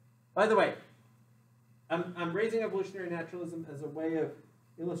 By the way, I'm raising evolutionary naturalism as a way of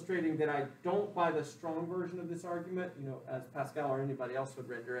illustrating that I don't buy the strong version of this argument, as Pascal or anybody else would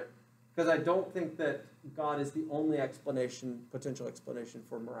render it, because I don't think that God is the only potential explanation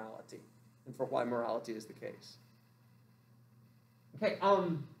for morality and for why morality is the case. Okay,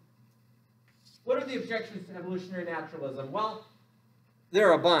 what are the objections to evolutionary naturalism? Well, there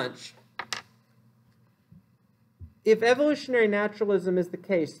are a bunch. If evolutionary naturalism is the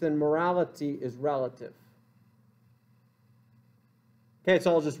case, then morality is relative. Okay, it's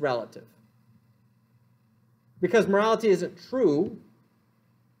all just relative. Because morality isn't true,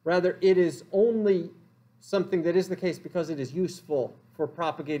 rather it is only something that is the case because it is useful for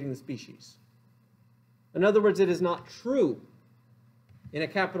propagating the species. In other words, it is not true in a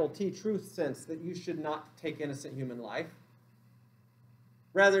capital T truth sense that you should not take innocent human life.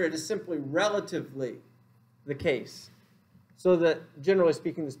 Rather, it is simply relatively the case so that, generally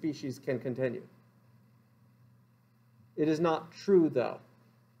speaking, the species can continue. It is not true, though.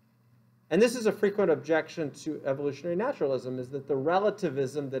 And this is a frequent objection to evolutionary naturalism, is that the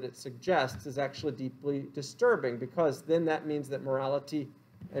relativism that it suggests is actually deeply disturbing, because then that means that morality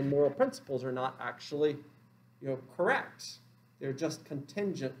and moral principles are not actually, correct. They're just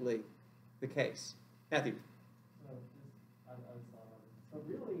contingently the case. Matthew. So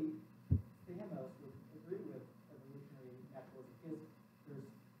really, Thanos would agree with evolutionary naturalism because there's,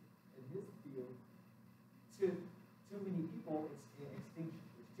 in his view, too many people, it's extinction.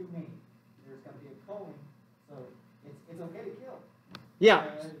 There's too many. There's got to be a culling, so it's okay to kill. Yeah,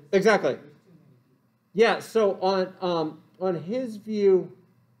 exactly. There's too many people. Yeah, so on his view,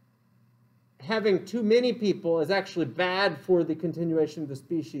 having too many people is actually bad for the continuation of the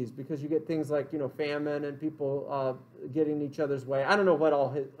species, because you get things like, famine and people getting in each other's way. I don't know what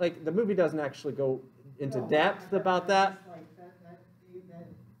all his, the movie doesn't actually go into depth about that. That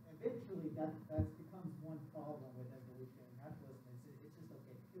eventually that becomes one problem with evolutionary naturalism. It's just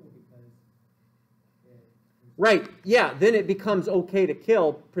okay to kill because Right, yeah, then it becomes okay to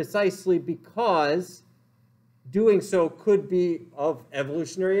kill precisely because doing so could be of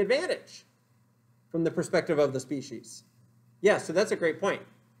evolutionary advantage from the perspective of the species. Yeah, so that's a great point.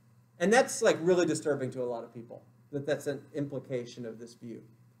 And that's really disturbing to a lot of people, that that's an implication of this view.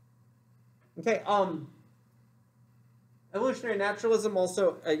 Okay, evolutionary naturalism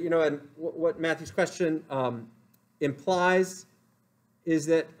also, and what Matthew's question implies is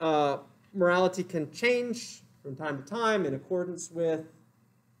that morality can change from time to time in accordance with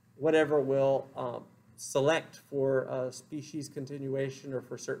whatever will select for species continuation or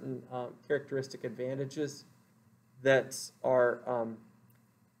for certain characteristic advantages that are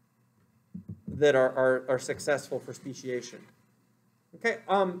successful for speciation. Okay.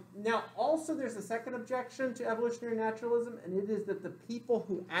 Now, also, there's a second objection to evolutionary naturalism, and it is that the people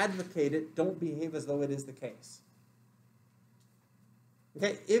who advocate it don't behave as though it is the case.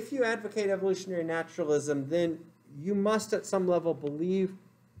 Okay. If you advocate evolutionary naturalism, then you must, at some level, believe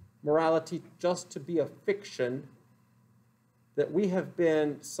morality just to be a fiction that we have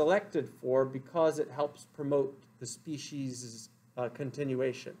been selected for because it helps promote the species'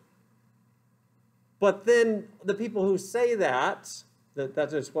 continuation. But then the people who say that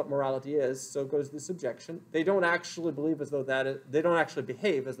is what morality is, so goes this objection, they don't actually believe as though they don't actually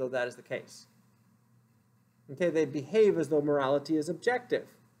behave as though that is the case. Okay, they behave as though morality is objective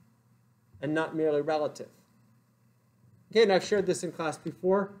and not merely relative. Okay, and I've shared this in class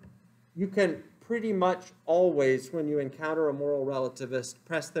before. You can pretty much always, when you encounter a moral relativist,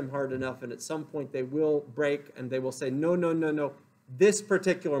 press them hard enough, and at some point they will break and they will say, no, no, no, no, this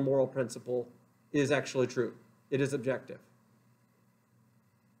particular moral principle is actually true. It is objective.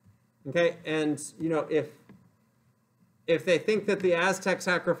 Okay, and if they think that the Aztec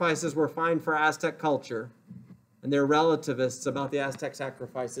sacrifices were fine for Aztec culture, and they're relativists about the Aztec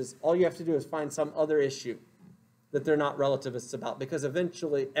sacrifices, all you have to do is find some other issue that they're not relativists about, because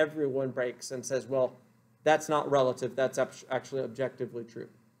eventually everyone breaks and says, well, that's not relative, that's actually objectively true.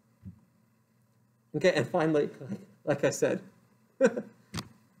 Okay, and finally, like I said,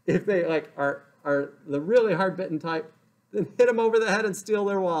 if they are the really hard-bitten type, then hit them over the head and steal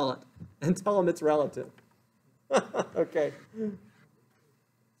their wallet and tell them it's relative. Okay.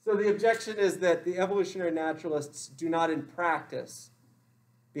 So the objection is that the evolutionary naturalists do not in practice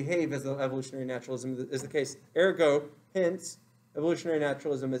behave as though evolutionary naturalism is the case. Ergo, hence, evolutionary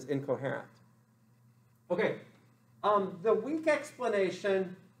naturalism is incoherent. Okay. The weak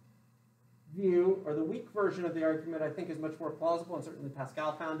explanation view, or the weak version of the argument, I think is much more plausible, and certainly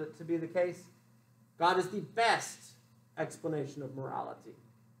Pascal found it to be the case. God is the best explanation of morality.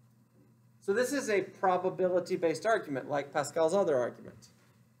 So this is a probability-based argument, like Pascal's other argument.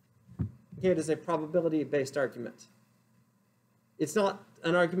 Okay, it is a probability-based argument. It's not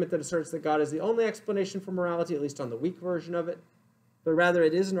an argument that asserts that God is the only explanation for morality, at least on the weak version of it, but rather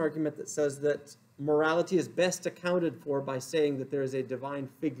it is an argument that says that morality is best accounted for by saying that there is a divine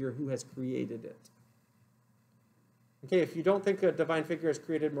figure who has created it. Okay, if you don't think a divine figure has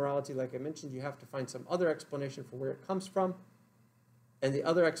created morality, like I mentioned, you have to find some other explanation for where it comes from, and the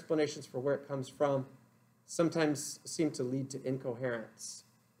other explanations for where it comes from sometimes seem to lead to incoherence,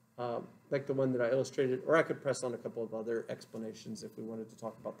 like the one that I illustrated, or I could press on a couple of other explanations if we wanted to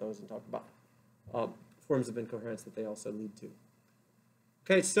talk about those and talk about forms of incoherence that they also lead to.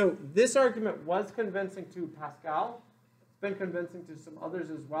 Okay, so this argument was convincing to Pascal. It's been convincing to some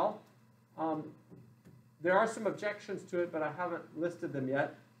others as well. There are some objections to it, but I haven't listed them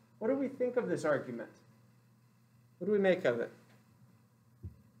yet. What do we think of this argument? What do we make of it?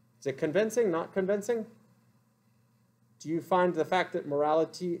 Is it convincing, not convincing? Do you find the fact that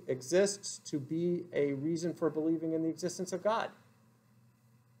morality exists to be a reason for believing in the existence of God?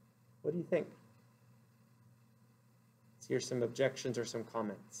 What do you think? Let's hear some objections or some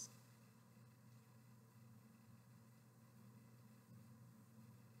comments.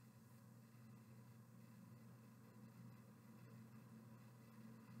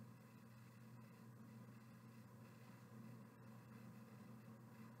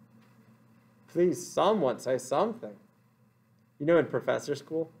 Please, someone say something. You know, in professor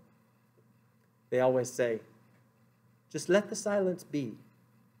school, they always say, just let the silence be.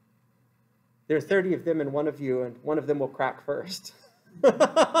 There are 30 of them and one of you, and one of them will crack first.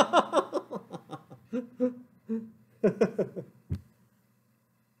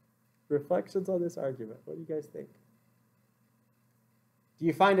 Reflections on this argument. What do you guys think? Do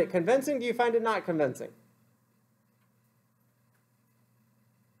you find it convincing? Do you find it not convincing?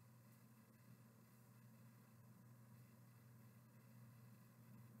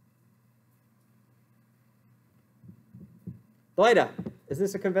 Blaise, is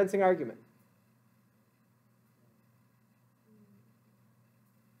this a convincing argument?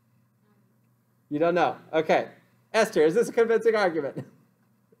 You don't know. Okay. Esther, is this a convincing argument?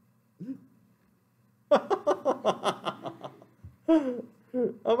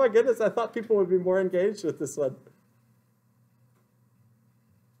 Oh my goodness, I thought people would be more engaged with this one.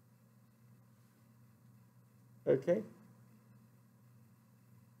 Okay.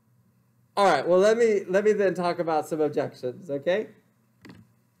 All right, well, let me then talk about some objections, okay?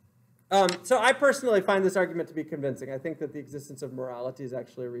 So I personally find this argument to be convincing. I think that the existence of morality is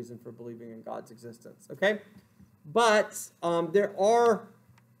actually a reason for believing in God's existence, okay? But there are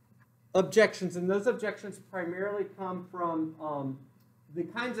objections, and those objections primarily come from the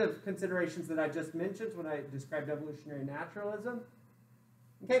kinds of considerations that I just mentioned when I described evolutionary naturalism.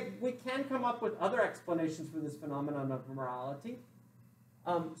 Okay, we can come up with other explanations for this phenomenon of morality.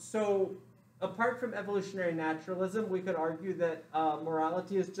 So apart from evolutionary naturalism, we could argue that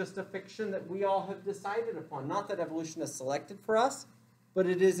morality is just a fiction that we all have decided upon. Not that evolution has selected for us, but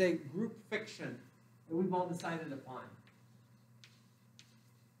it is a group fiction that we've all decided upon.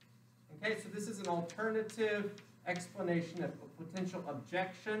 Okay, so this is an alternative explanation of a potential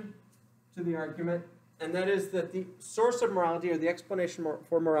objection to the argument, and that is that the source of morality, or the explanation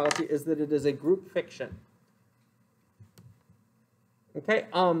for morality, is that it is a group fiction. Okay,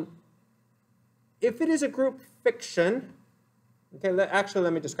 if it is a group fiction, okay,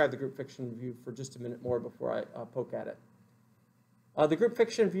 let me describe the group fiction view for just a minute more before I poke at it. The group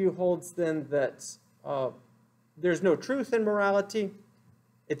fiction view holds then that there's no truth in morality.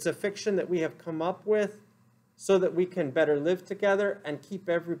 It's a fiction that we have come up with so that we can better live together and keep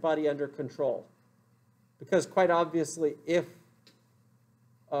everybody under control. Because quite obviously, if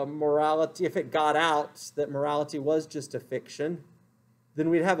it got out that morality was just a fiction, then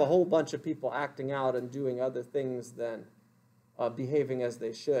we'd have a whole bunch of people acting out and doing other things than behaving as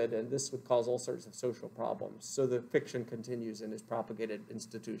they should, and this would cause all sorts of social problems. So the fiction continues and is propagated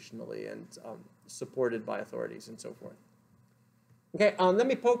institutionally and supported by authorities and so forth. Okay, let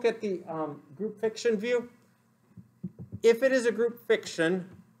me poke at the group fiction view. If it is a group fiction,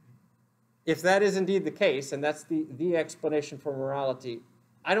 if that is indeed the case, and that's the explanation for morality,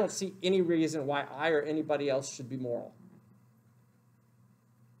 I don't see any reason why I or anybody else should be moral.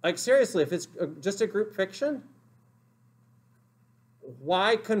 Like, seriously, if it's just a group fiction,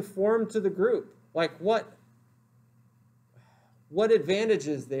 why conform to the group? Like, what advantage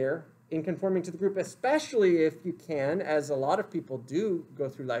is there in conforming to the group, especially if you can, as a lot of people do go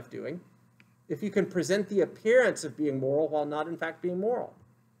through life doing, if you can present the appearance of being moral while not in fact being moral.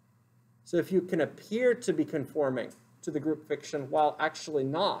 So if you can appear to be conforming to the group fiction while actually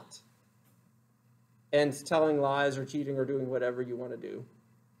not, and telling lies or cheating or doing whatever you want to do,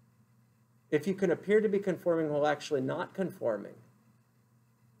 if you can appear to be conforming while actually not conforming,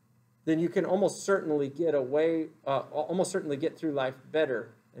 then you can almost certainly get through life better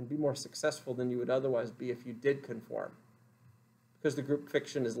and be more successful than you would otherwise be if you did conform, because the group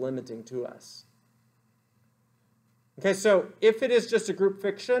fiction is limiting to us. Okay, so if it is just a group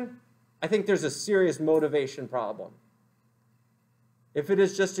fiction, I think there's a serious motivation problem. If it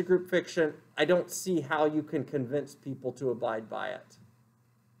is just a group fiction, I don't see how you can convince people to abide by it.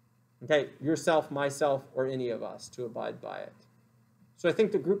 Okay, yourself, myself, or any of us to abide by it. So I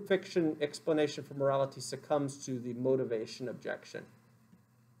think the group fiction explanation for morality succumbs to the motivation objection.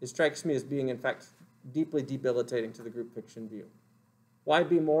 It strikes me as being, in fact, deeply debilitating to the group fiction view. Why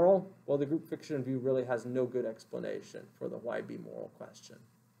be moral? Well, the group fiction view really has no good explanation for the why be moral question.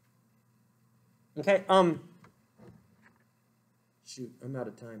 Okay, shoot, I'm out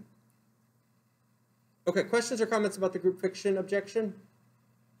of time. Okay, questions or comments about the group fiction objection?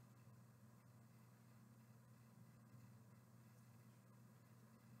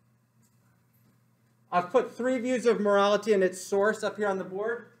 I've put 3 views of morality and its source up here on the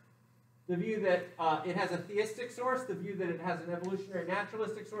board. The view that it has a theistic source, the view that it has an evolutionary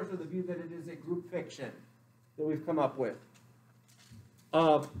naturalistic source, or the view that it is a group fiction that we've come up with.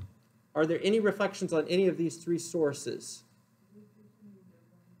 Are there any reflections on any of these 3 sources?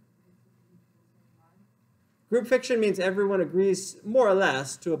 Group fiction means everyone agrees, more or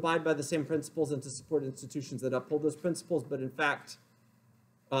less, to abide by the same principles and to support institutions that uphold those principles, but in fact,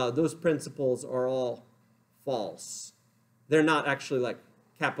 those principles are all false. They're not actually like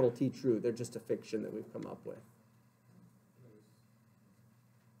capital T true. They're just a fiction that we've come up with.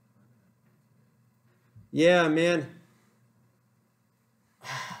 Yeah, man.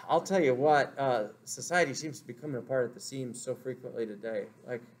 I'll tell you what, society seems to be coming apart at the seams so frequently today.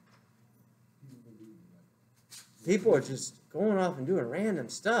 Like, people are just going off and doing random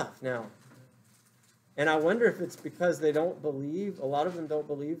stuff now. And I wonder if it's because they don't believe, a lot of them don't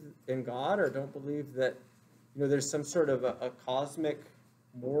believe in God, or don't believe that, you know, there's some sort of a cosmic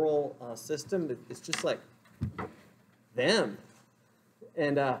moral system. It's just like them.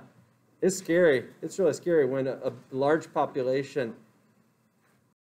 And it's scary. It's really scary when a large population